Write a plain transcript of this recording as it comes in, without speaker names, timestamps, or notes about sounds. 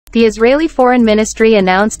The Israeli Foreign Ministry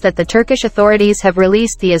announced that the Turkish authorities have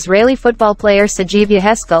released the Israeli football player Sagiv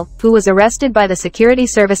Yehezkel, who was arrested by the security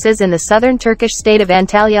services in the southern Turkish state of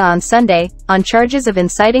Antalya on Sunday, on charges of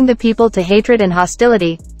inciting the people to hatred and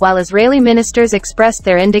hostility, while Israeli ministers expressed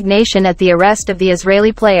their indignation at the arrest of the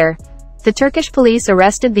Israeli player. The Turkish police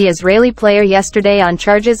arrested the Israeli player yesterday on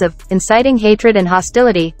charges of inciting hatred and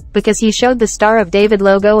hostility, because he showed the Star of David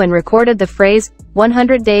logo and recorded the phrase,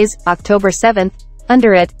 100 days, October 7,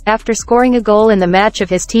 under it, after scoring a goal in the match of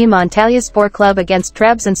his team Antalyaspor club against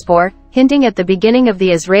Trabzonspor, hinting at the beginning of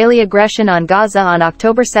the Israeli aggression on Gaza on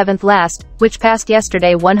October 7 last, which passed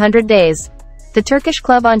yesterday 100 days. The Turkish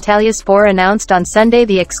club Antalyaspor announced on Sunday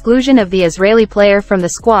the exclusion of the Israeli player from the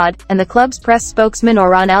squad, and the club's press spokesman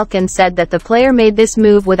Oran Alkan said that the player made this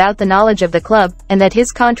move without the knowledge of the club, and that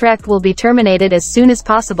his contract will be terminated as soon as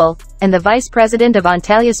possible, and the vice president of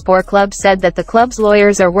Antalyaspor club said that the club's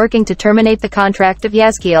lawyers are working to terminate the contract of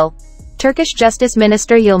yazkiel. Turkish Justice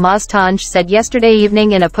Minister Yilmaz Tunç said yesterday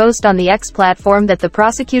evening in a post on the X platform that the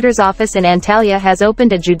prosecutor's office in Antalya has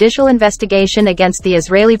opened a judicial investigation against the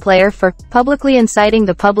Israeli player for publicly inciting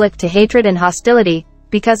the public to hatred and hostility,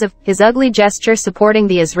 because of his ugly gesture supporting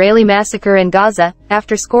the Israeli massacre in Gaza,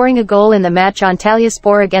 after scoring a goal in the match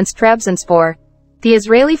Antalyaspor against Trabzonspor. The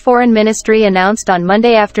Israeli Foreign Ministry announced on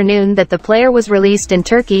Monday afternoon that the player was released in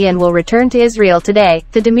Turkey and will return to Israel today.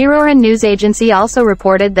 The Demiroren news agency also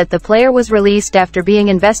reported that the player was released after being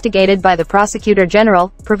investigated by the prosecutor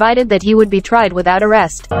general, provided that he would be tried without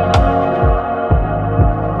arrest.